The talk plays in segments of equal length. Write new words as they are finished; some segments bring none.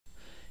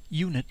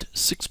Unit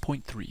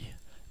 6.3,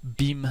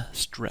 Beam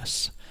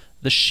Stress,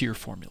 the shear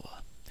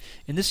formula.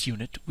 In this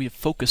unit, we have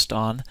focused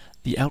on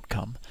the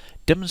outcome,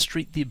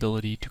 demonstrate the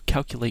ability to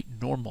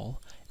calculate normal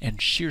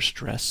and shear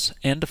stress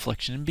and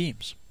deflection in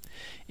beams.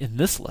 In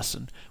this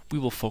lesson, we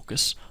will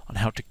focus on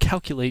how to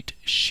calculate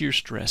shear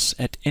stress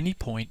at any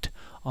point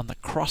on the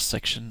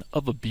cross-section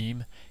of a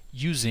beam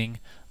using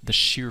the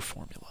shear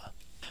formula.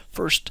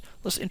 First,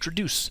 let's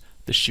introduce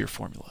the shear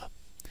formula.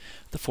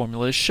 The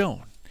formula is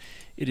shown.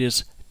 It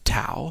is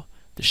tau,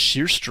 the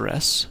shear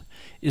stress,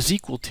 is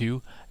equal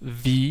to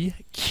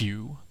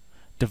VQ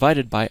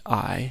divided by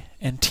I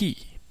and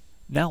T.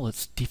 Now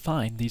let's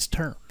define these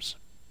terms.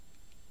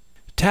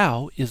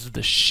 Tau is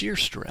the shear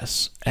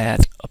stress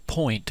at a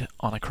point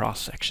on a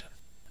cross-section.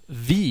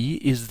 V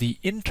is the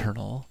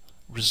internal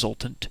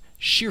resultant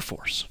shear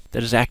force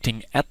that is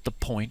acting at the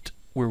point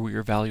where we are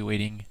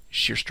evaluating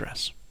shear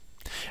stress.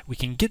 We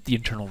can get the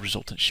internal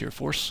resultant shear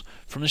force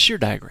from the shear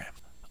diagram.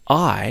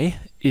 I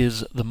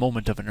is the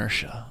moment of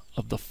inertia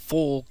of the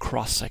full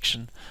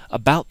cross-section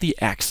about the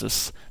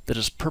axis that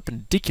is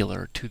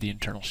perpendicular to the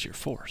internal shear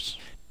force.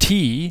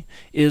 T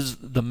is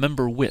the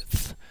member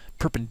width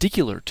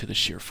perpendicular to the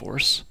shear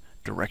force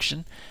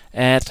direction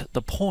at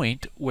the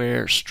point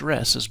where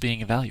stress is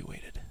being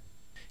evaluated.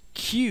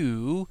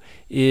 Q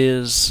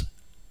is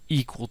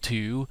equal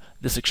to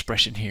this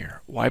expression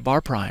here, y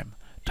bar prime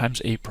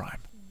times a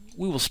prime.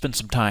 We will spend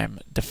some time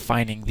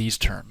defining these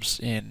terms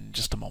in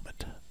just a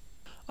moment.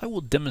 I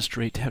will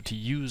demonstrate how to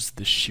use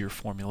this shear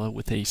formula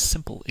with a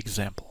simple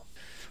example.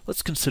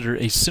 Let's consider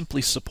a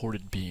simply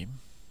supported beam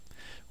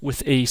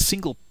with a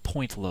single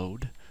point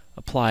load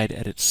applied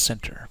at its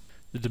center.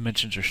 The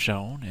dimensions are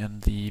shown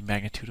and the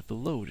magnitude of the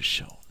load is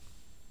shown.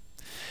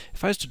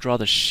 If I was to draw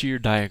the shear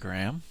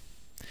diagram,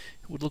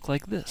 it would look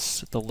like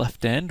this. At the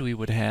left end we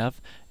would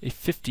have a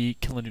 50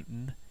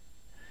 kilonewton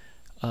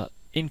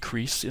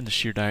increase in the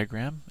shear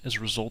diagram as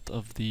a result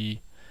of the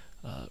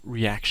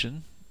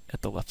reaction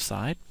at the left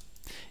side.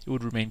 It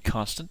would remain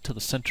constant to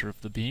the center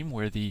of the beam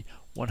where the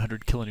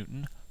 100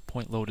 kilonewton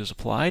point load is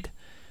applied,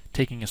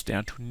 taking us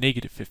down to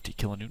negative 50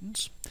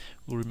 kilonewtons. It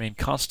will remain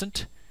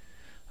constant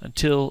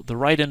until the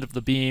right end of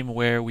the beam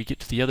where we get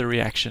to the other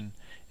reaction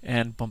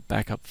and bump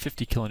back up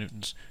 50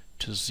 kilonewtons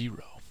to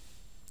 0.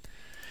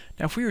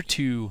 Now if we were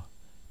to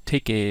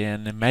take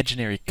an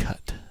imaginary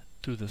cut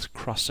through this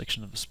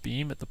cross-section of this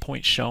beam at the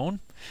point shown,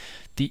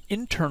 the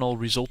internal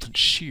resultant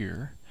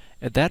shear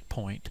at that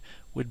point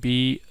would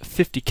be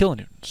 50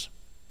 kilonewtons.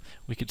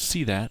 We could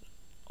see that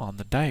on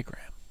the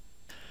diagram.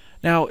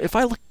 Now if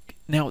I look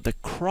now at the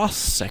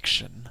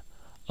cross-section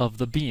of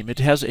the beam, it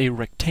has a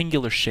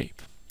rectangular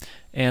shape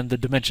and the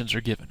dimensions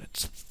are given.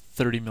 It's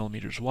 30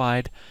 millimeters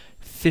wide,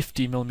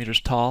 50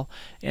 millimeters tall,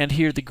 and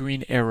here the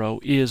green arrow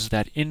is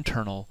that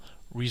internal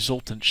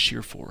resultant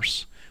shear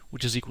force,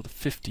 which is equal to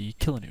 50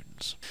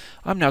 kilonewtons.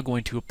 I'm now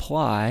going to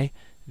apply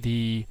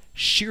the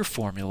shear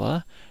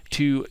formula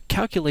to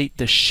calculate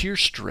the shear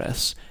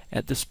stress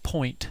at this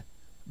point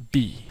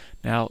B.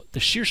 Now the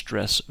shear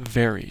stress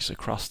varies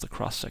across the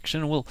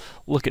cross-section, and we'll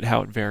look at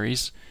how it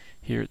varies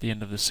here at the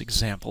end of this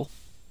example.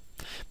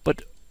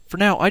 But for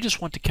now I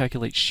just want to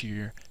calculate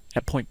shear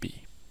at point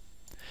B.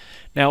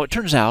 Now it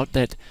turns out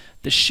that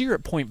the shear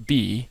at point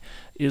B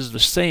is the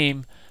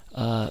same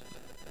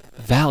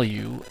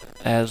value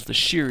as the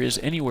shear is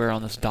anywhere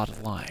on this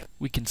dotted line.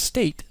 We can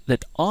state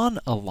that on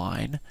a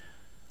line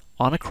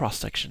on a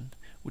cross-section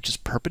which is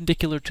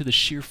perpendicular to the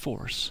shear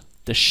force,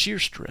 the shear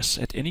stress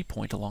at any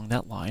point along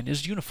that line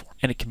is uniform,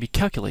 and it can be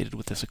calculated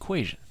with this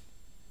equation.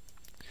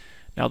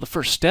 Now the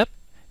first step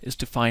is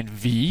to find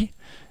V.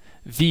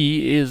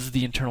 V is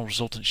the internal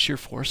resultant shear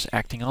force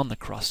acting on the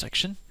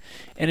cross-section,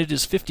 and it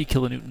is 50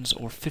 kilonewtons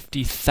or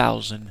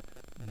 50,000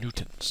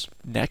 newtons.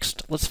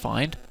 Next, let's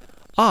find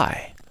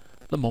I,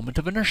 the moment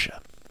of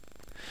inertia.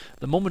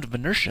 The moment of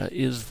inertia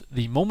is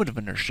the moment of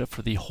inertia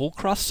for the whole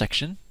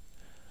cross-section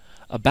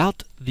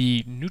about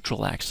the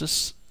neutral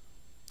axis,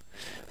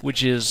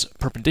 which is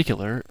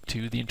perpendicular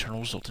to the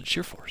internal resultant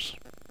shear force.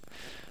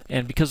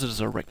 And because it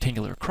is a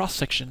rectangular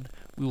cross-section,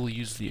 we will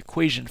use the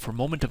equation for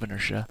moment of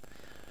inertia,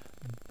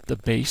 the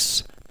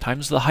base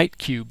times the height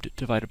cubed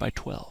divided by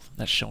 12.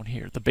 That's shown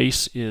here. The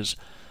base is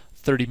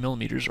 30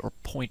 millimeters or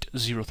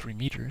 0.03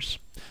 meters.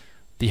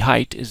 The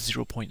height is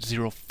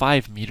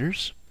 0.05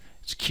 meters.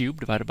 It's cubed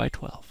divided by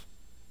 12.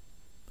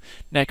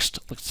 Next,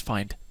 let's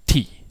find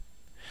T.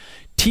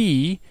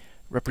 T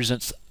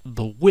represents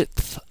the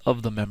width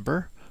of the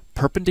member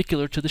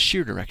perpendicular to the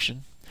shear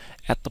direction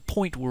at the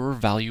point where we're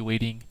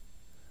evaluating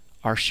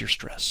our shear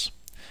stress.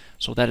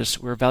 So that is,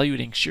 we're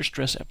evaluating shear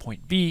stress at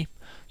point B,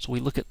 so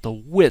we look at the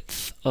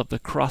width of the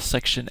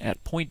cross-section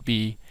at point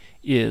B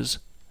is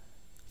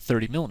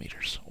 30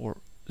 millimeters or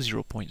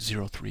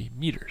 0.03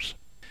 meters.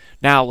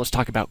 Now let's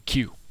talk about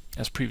Q.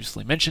 As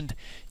previously mentioned,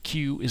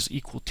 Q is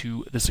equal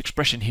to this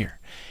expression here,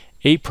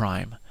 A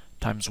prime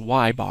times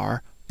y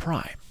bar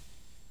prime.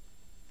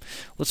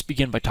 Let's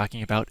begin by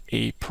talking about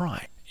A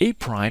prime. A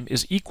prime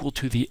is equal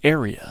to the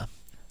area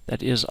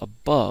that is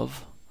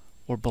above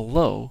or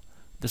below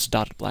this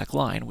dotted black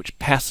line, which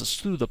passes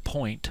through the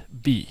point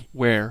B,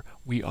 where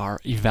we are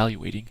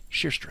evaluating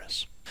shear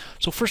stress.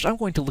 So first I'm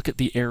going to look at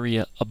the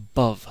area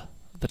above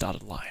the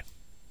dotted line.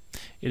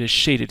 It is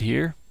shaded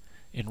here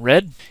in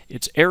red.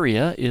 Its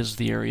area is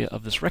the area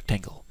of this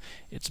rectangle.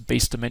 Its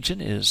base dimension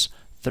is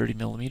 30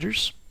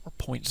 millimeters, or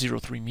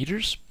 0.03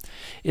 meters.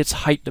 Its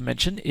height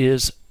dimension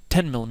is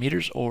 10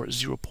 millimeters, or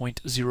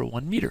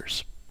 0.01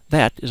 meters.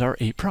 That is our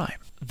A prime.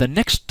 The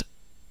next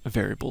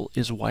variable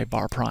is y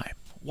bar prime.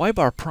 Y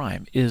bar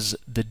prime is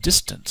the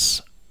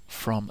distance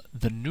from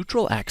the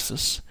neutral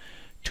axis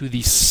to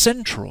the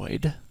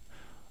centroid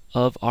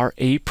of our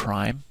A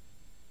prime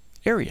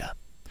area.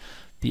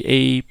 The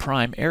A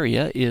prime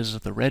area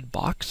is the red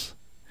box,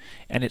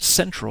 and its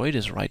centroid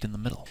is right in the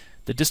middle.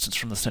 The distance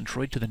from the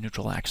centroid to the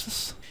neutral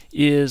axis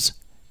is,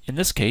 in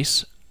this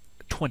case,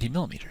 20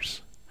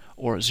 millimeters,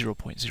 or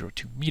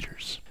 0.02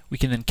 meters. We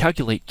can then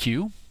calculate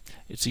Q.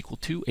 It's equal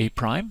to A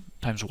prime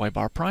times y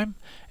bar prime,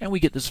 and we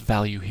get this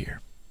value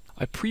here.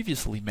 I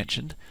previously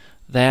mentioned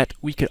that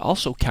we could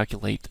also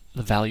calculate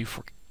the value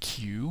for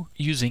Q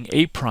using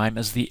A prime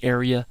as the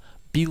area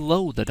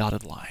below the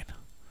dotted line.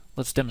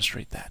 Let's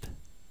demonstrate that.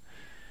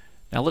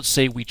 Now let's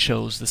say we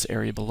chose this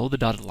area below the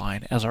dotted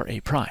line as our A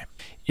prime.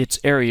 Its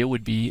area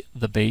would be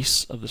the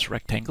base of this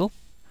rectangle,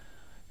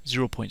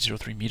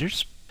 0.03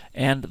 meters,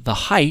 and the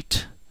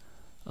height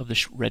of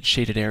the red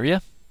shaded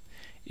area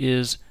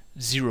is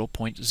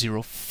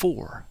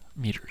 0.04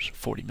 meters,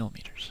 40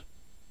 millimeters.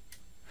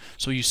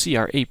 So you see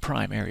our A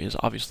prime area is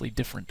obviously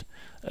different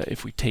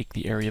if we take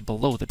the area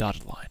below the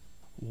dotted line.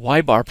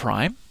 Y bar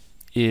prime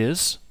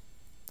is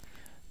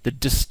the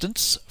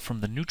distance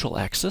from the neutral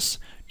axis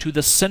to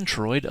the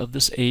centroid of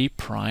this A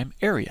prime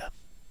area.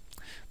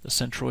 The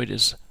centroid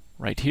is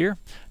right here.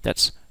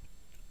 That's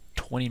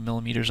 20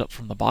 millimeters up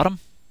from the bottom.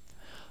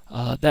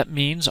 That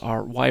means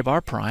our y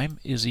bar prime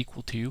is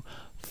equal to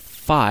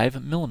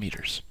 5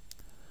 millimeters,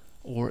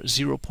 or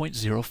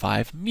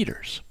 0.05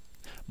 meters.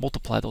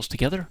 Multiply those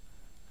together,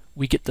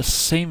 we get the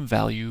same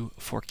value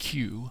for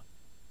Q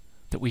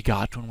that we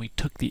got when we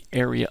took the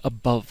area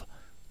above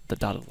the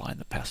dotted line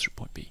that passed through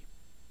point B.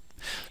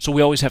 So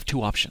we always have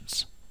two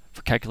options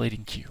for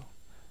calculating Q.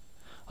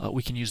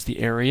 We can use the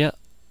area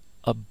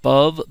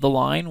above the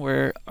line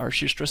where our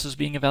shear stress is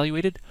being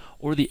evaluated,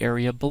 or the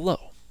area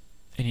below.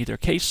 In either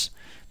case,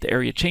 the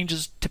area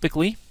changes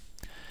typically,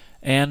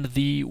 and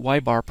the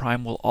y bar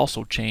prime will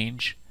also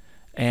change,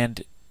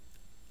 and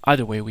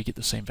either way we get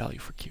the same value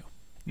for Q.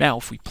 Now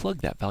if we plug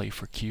that value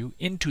for Q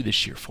into the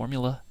shear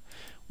formula,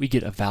 we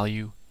get a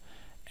value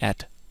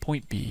at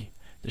point B.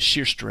 The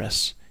shear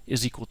stress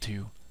is equal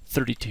to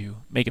 32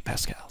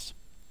 megapascals.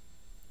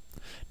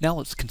 Now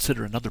let's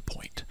consider another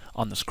point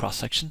on this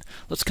cross-section.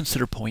 Let's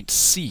consider point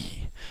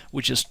C,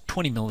 which is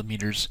 20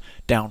 millimeters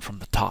down from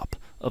the top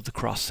of the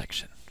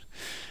cross-section.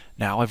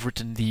 Now I've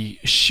written the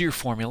shear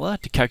formula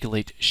to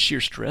calculate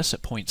shear stress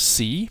at point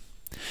C,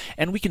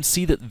 and we can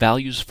see that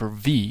values for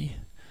V,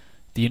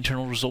 the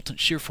internal resultant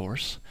shear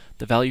force,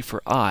 the value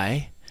for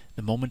I,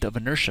 the moment of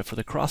inertia for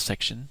the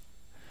cross-section,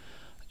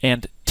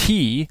 and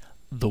T,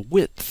 the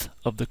width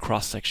of the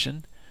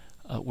cross-section,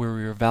 where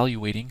we're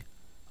evaluating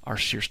our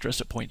shear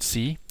stress at point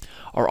C,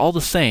 are all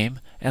the same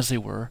as they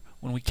were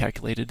when we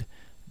calculated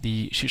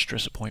the shear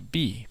stress at point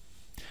B.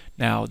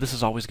 Now this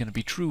is always going to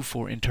be true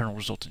for internal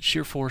resultant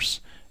shear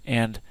force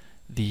and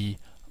the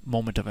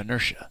moment of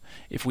inertia.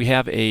 If we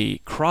have a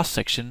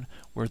cross-section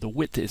where the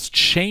width is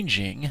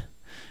changing,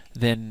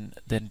 then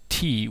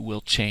T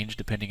will change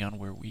depending on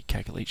where we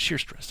calculate shear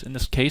stress. In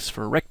this case,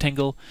 for a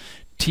rectangle,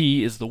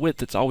 T is the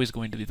width. It's always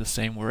going to be the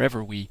same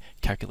wherever we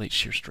calculate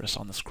shear stress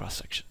on this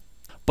cross-section.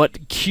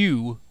 But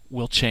Q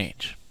will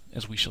change,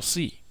 as we shall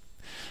see.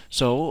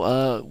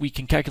 So we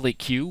can calculate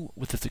Q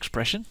with this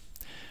expression.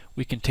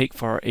 We can take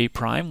for our A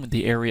prime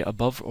the area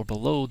above or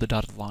below the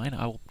dotted line.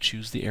 I will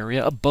choose the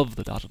area above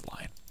the dotted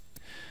line.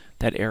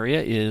 That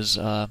area is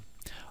a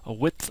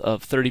width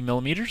of 30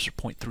 millimeters, or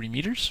 0.3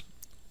 meters,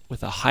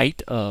 with a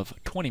height of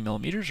 20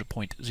 millimeters, or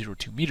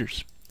 0.02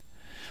 meters.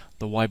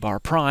 The y bar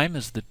prime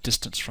is the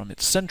distance from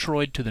its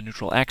centroid to the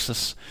neutral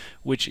axis,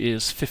 which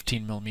is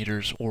 15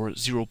 millimeters, or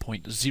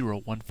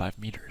 0.015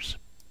 meters.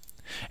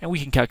 And we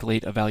can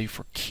calculate a value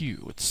for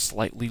Q. It's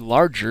slightly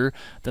larger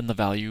than the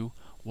value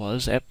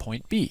was at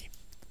point B.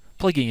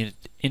 Plugging it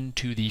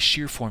into the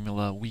shear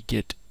formula, we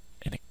get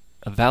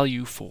a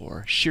value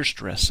for shear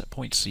stress at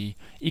point C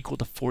equal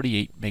to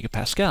 48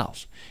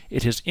 megapascals.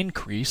 It has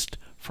increased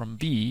from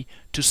B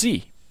to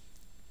C.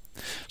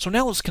 So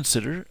now let's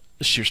consider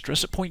the shear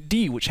stress at point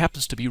D, which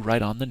happens to be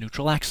right on the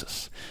neutral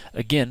axis.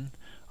 Again,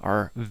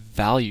 our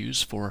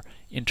values for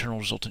internal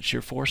resultant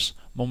shear force,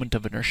 moment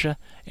of inertia,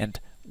 and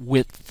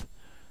width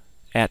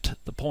at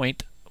the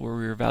point where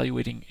we're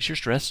evaluating shear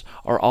stress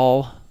are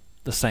all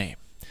the same.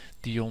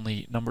 The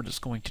only number that's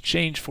going to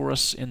change for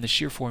us in the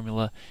shear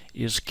formula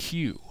is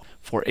Q.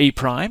 For A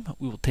prime,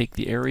 we will take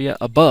the area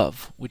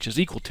above, which is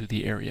equal to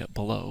the area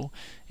below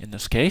in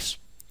this case.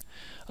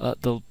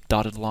 The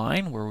dotted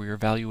line where we are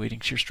evaluating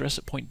shear stress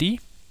at point D,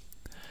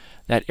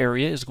 that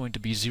area is going to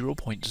be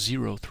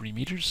 0.03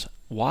 meters,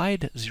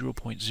 wide,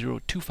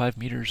 0.025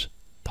 meters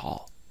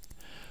tall.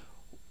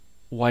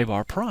 Y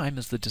bar prime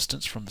is the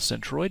distance from the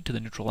centroid to the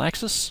neutral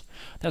axis.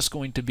 That's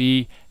going to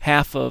be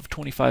half of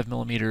 25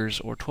 millimeters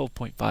or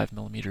 12.5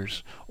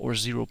 millimeters or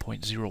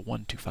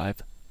 0.0125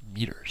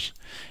 meters.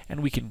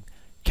 And we can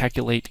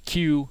calculate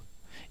Q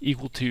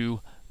equal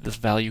to this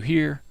value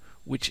here,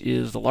 which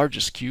is the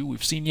largest Q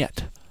we've seen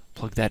yet.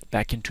 Plug that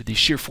back into the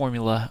shear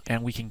formula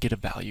and we can get a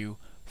value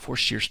for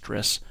shear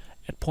stress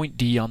at point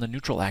D on the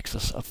neutral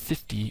axis of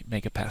 50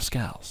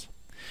 megapascals.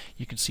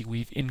 You can see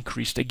we've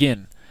increased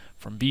again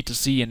from B to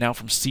C and now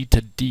from C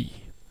to D.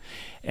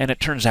 And it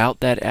turns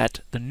out that at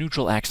the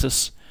neutral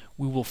axis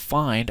we will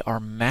find our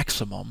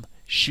maximum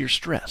shear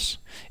stress.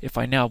 If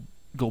I now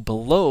go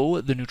below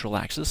the neutral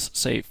axis,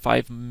 say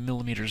 5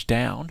 millimeters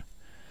down,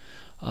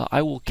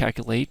 I will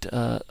calculate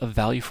a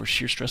value for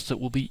shear stress that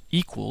will be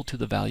equal to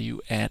the value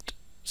at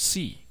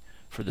C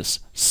for this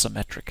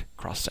symmetric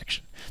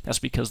cross-section. That's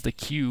because the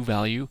Q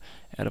value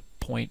at a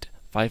point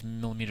 5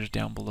 millimeters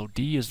down below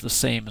D is the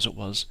same as it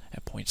was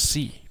at point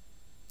C.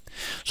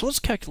 So let's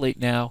calculate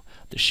now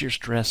the shear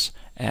stress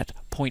at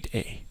point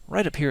A,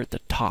 right up here at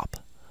the top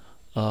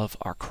of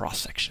our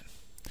cross-section.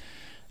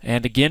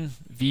 And again,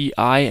 V,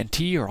 I, and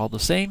T are all the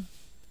same.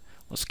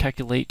 Let's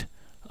calculate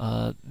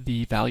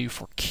the value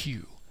for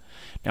Q.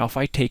 Now if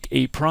I take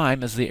A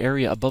prime as the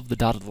area above the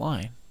dotted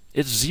line,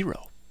 it's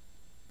 0.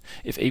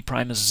 If A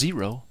prime is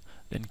 0,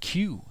 then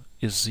Q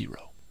is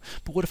 0.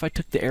 But what if I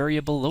took the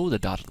area below the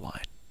dotted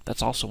line?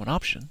 That's also an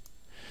option.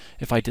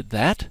 If I did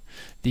that,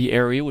 the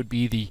area would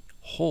be the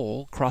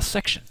whole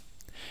cross-section.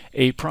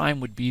 A prime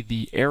would be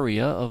the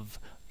area of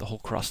the whole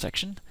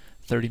cross-section,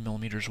 30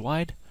 millimeters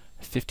wide,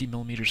 50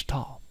 millimeters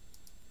tall.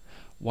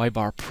 Y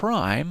bar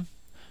prime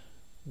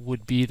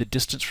would be the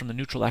distance from the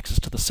neutral axis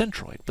to the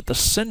centroid, but the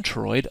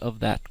centroid of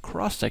that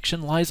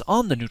cross-section lies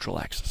on the neutral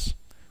axis,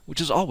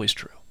 which is always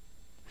true.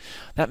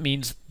 That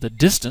means the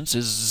distance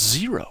is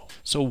 0.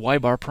 So Y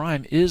bar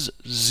prime is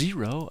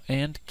 0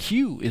 and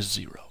Q is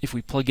 0. If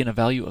we plug in a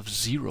value of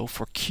 0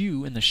 for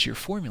Q in the shear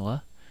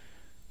formula,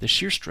 the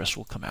shear stress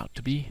will come out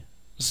to be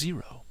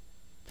 0.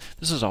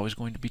 This is always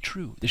going to be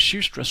true. The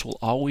shear stress will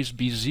always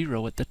be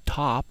 0 at the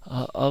top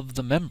of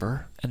the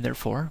member, and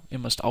therefore it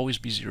must always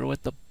be 0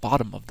 at the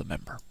bottom of the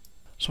member.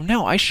 So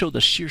now I show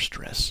the shear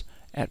stress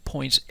at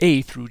points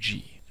A through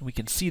G. And we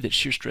can see that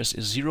shear stress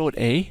is 0 at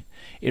A,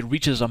 it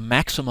reaches a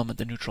maximum at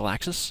the neutral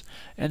axis,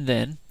 and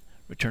then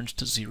returns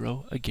to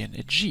 0 again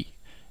at G.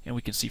 And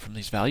we can see from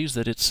these values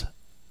that it's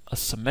a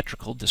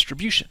symmetrical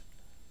distribution.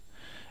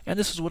 And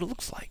this is what it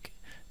looks like.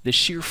 The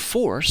shear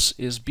force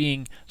is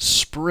being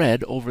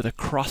spread over the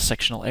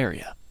cross-sectional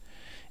area.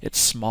 It's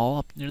small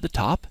up near the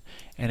top,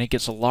 and it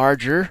gets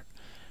larger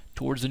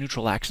towards the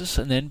neutral axis,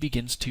 and then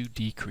begins to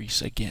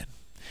decrease again.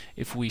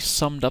 If we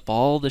summed up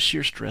all the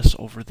shear stress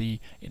over the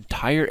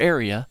entire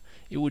area,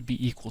 it would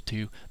be equal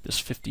to this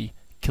 50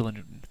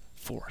 kilonewton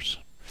force.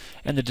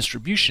 And the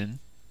distribution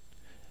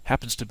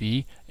happens to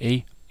be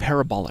a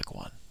parabolic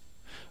one,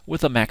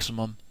 with a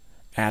maximum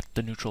at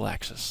the neutral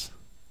axis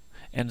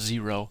and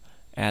 0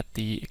 at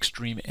the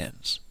extreme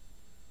ends.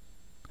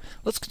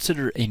 Let's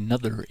consider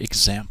another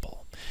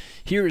example.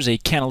 Here is a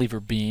cantilever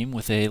beam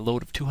with a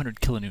load of 200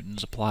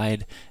 kilonewtons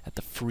applied at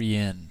the free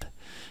end.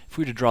 If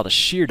we were to draw the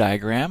shear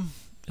diagram,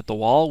 at the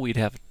wall we'd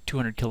have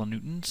 200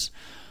 kilonewtons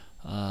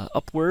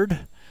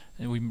upward,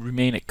 and we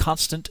remain at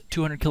constant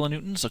 200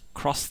 kilonewtons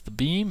across the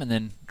beam, and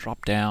then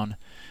drop down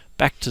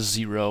back to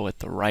 0 at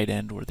the right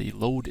end where the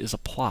load is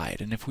applied.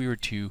 And if we were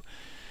to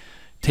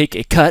take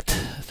a cut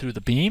through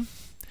the beam,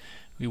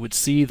 we would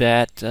see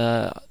that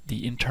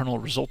the internal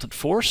resultant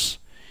force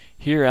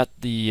here at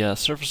the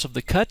surface of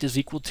the cut is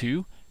equal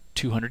to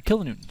 200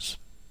 kilonewtons.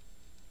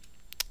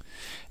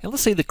 And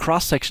let's say the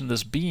cross-section of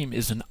this beam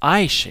is an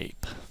I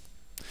shape,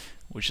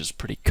 which is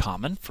pretty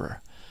common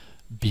for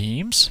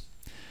beams.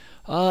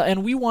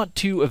 And we want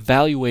to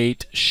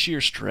evaluate shear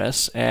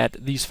stress at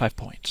these 5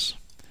 points.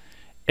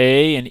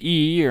 A and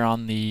E are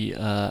on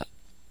the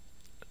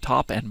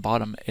top and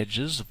bottom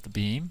edges of the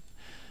beam.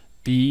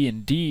 B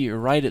and D are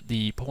right at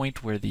the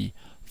point where the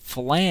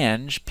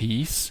flange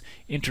piece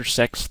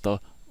intersects the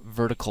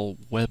vertical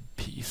web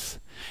piece.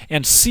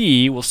 And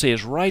C, we'll say,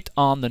 is right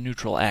on the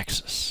neutral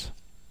axis.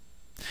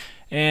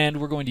 And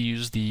we're going to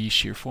use the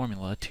shear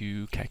formula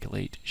to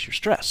calculate shear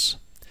stress.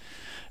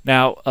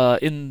 Now,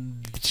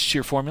 in the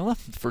shear formula,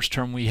 the first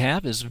term we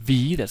have is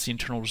V, that's the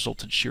internal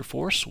resultant shear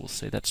force. We'll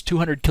say that's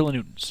 200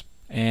 kilonewtons.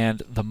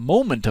 And the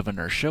moment of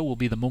inertia will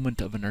be the moment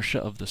of inertia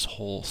of this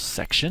whole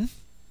section.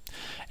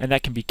 And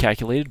that can be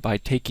calculated by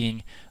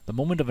taking the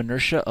moment of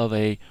inertia of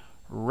a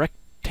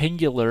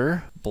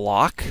rectangular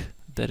block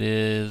that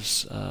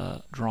is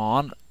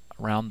drawn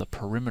around the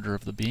perimeter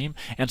of the beam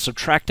and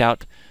subtract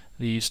out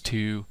these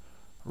two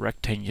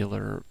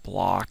rectangular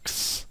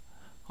blocks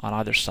on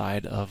either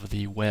side of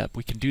the web.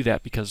 We can do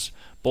that because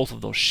both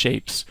of those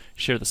shapes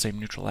share the same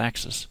neutral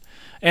axis.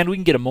 And we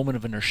can get a moment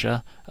of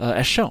inertia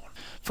as shown.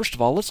 First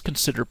of all, let's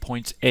consider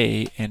points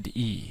A and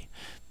E.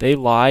 They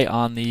lie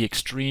on the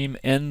extreme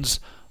ends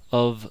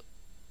of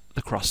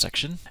the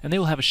cross-section, and they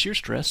will have a shear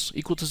stress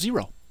equal to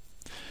 0,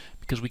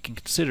 because we can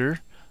consider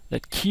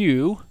that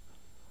Q,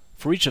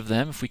 for each of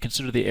them, if we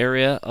consider the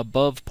area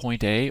above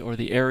point A or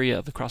the area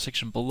of the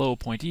cross-section below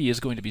point E, is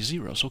going to be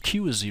 0. So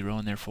Q is 0,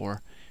 and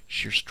therefore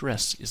shear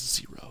stress is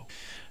 0.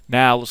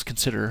 Now let's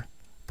consider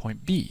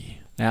point B.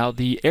 Now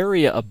the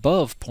area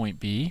above point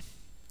B,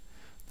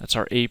 that's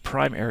our A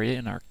prime area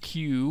in our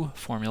Q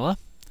formula,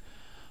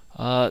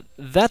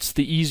 that's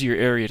the easier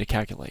area to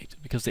calculate,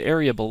 because the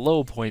area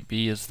below point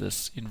B is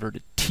this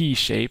inverted T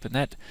shape, and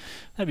that'd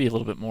be a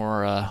little bit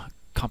more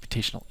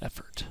computational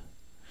effort.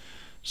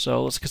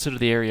 So let's consider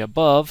the area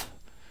above.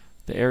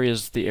 The area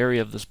is the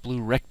area of this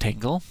blue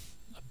rectangle,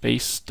 a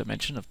base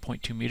dimension of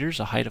 0.2 meters,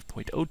 a height of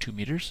 0.02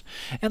 meters,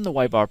 and the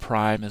y-bar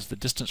prime is the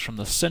distance from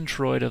the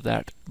centroid of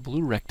that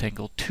blue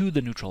rectangle to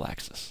the neutral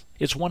axis.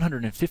 It's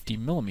 150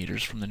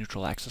 millimeters from the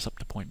neutral axis up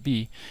to point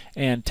B,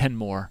 and 10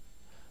 more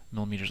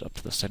millimeters up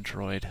to the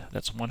centroid.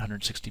 That's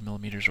 160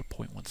 millimeters, or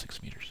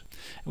 0.16 meters.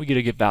 And we get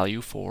a good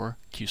value for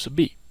Q sub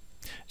B.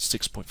 It's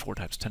 6.4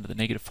 times 10 to the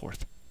negative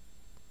fourth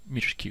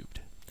meters cubed.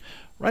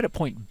 Right at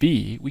point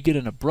B, we get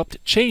an abrupt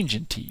change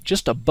in T.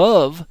 Just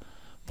above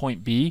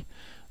point B,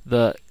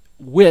 the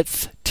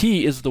width,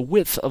 T is the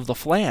width of the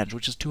flange,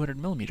 which is 200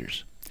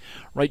 millimeters.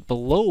 Right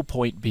below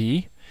point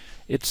B,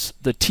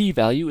 the T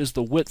value is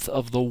the width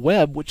of the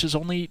web, which is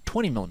only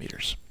 20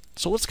 millimeters.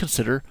 So let's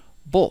consider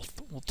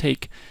both. We'll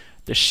take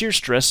the shear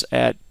stress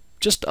at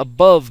just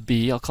above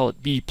B, I'll call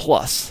it B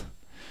plus.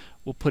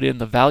 We'll put in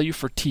the value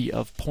for T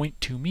of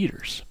 0.2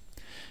 meters.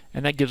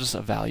 And that gives us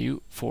a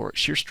value for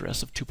shear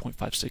stress of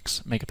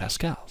 2.56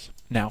 megapascals.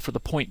 Now for the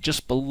point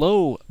just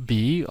below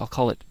B, I'll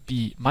call it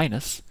B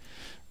minus,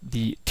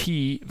 the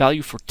T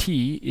value for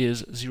T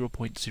is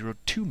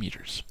 0.02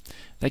 meters.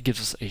 That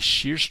gives us a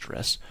shear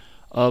stress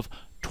of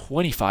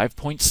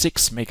 25.6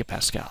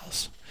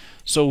 megapascals.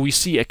 So we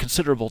see a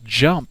considerable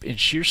jump in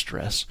shear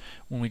stress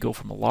when we go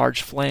from a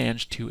large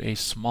flange to a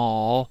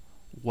small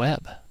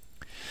web.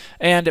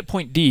 And at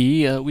point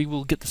D, we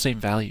will get the same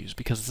values,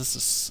 because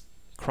this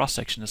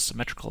cross-section is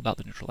symmetrical about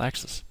the neutral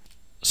axis.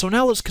 So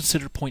now let's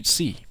consider point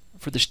C.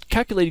 For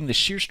calculating the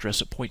shear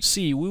stress at point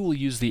C, we will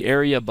use the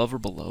area above or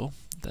below,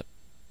 the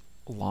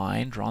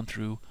line drawn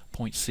through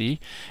point C,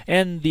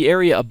 and the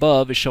area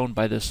above is shown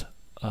by this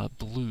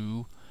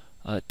blue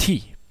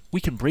T.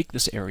 We can break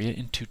this area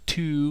into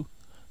two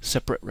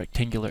separate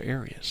rectangular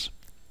areas.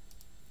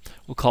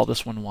 We'll call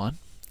this one 1,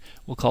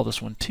 we'll call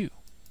this one 2.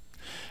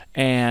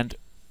 And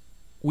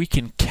we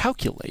can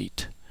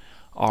calculate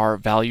our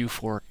value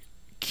for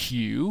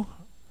Q,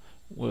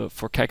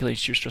 for calculating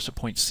shear stress at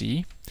point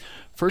C,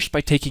 first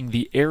by taking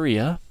the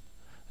area,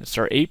 that's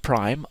our A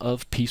prime,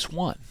 of piece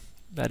 1.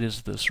 That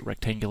is this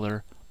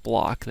rectangular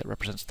block that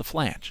represents the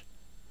flange.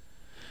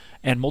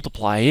 And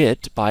multiply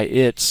it by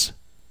its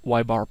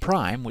y bar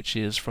prime, which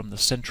is from the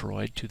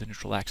centroid to the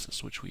neutral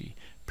axis, which we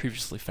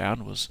previously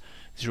found was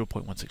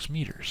 0.16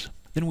 meters.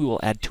 Then we will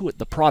add to it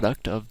the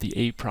product of the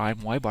A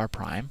prime y bar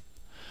prime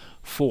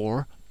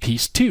for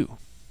piece 2.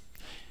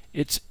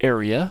 Its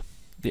area,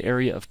 the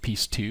area of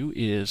piece 2,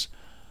 is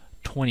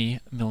 20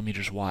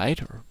 millimeters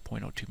wide, or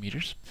 0.02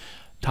 meters,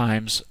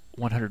 times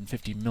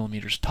 150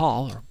 millimeters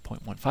tall, or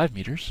 0.15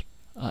 meters.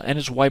 And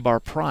its y-bar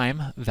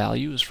prime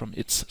value is from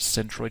its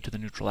centroid to the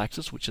neutral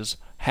axis, which is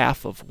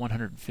half of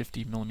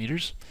 150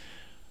 millimeters,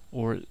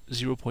 or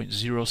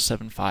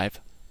 0.075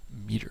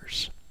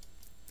 meters.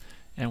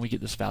 And we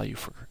get this value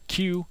for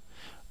Q,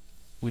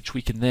 which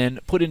we can then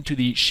put into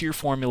the shear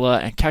formula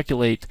and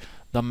calculate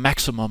the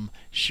maximum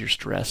shear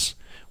stress,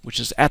 which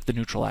is at the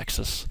neutral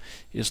axis,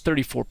 is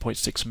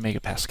 34.6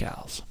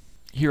 megapascals.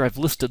 Here I've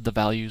listed the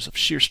values of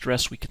shear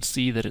stress. We can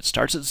see that it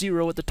starts at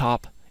 0 at the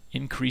top,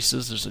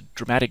 increases, there's a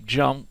dramatic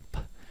jump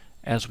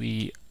as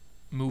we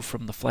move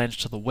from the flange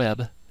to the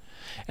web,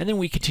 and then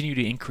we continue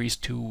to increase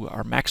to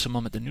our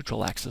maximum at the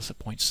neutral axis at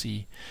point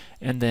C,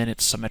 and then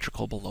it's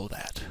symmetrical below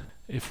that.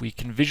 If we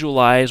can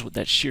visualize what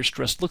that shear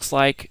stress looks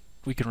like,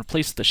 we can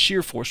replace the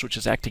shear force, which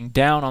is acting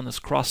down on this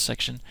cross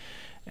section,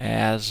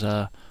 as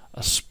a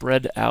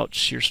spread out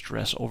shear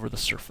stress over the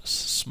surface.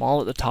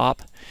 Small at the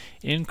top,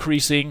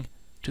 increasing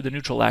to the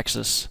neutral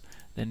axis,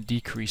 then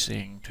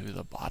decreasing to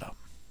the bottom.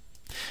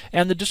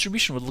 And the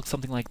distribution would look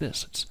something like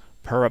this. It's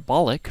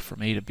parabolic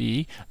from A to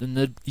B, then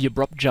the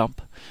abrupt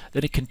jump,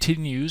 then it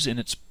continues in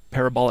its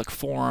parabolic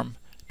form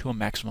to a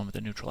maximum at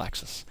the neutral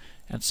axis,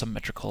 and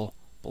symmetrical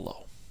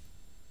below.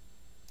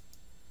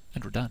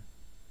 And we're done.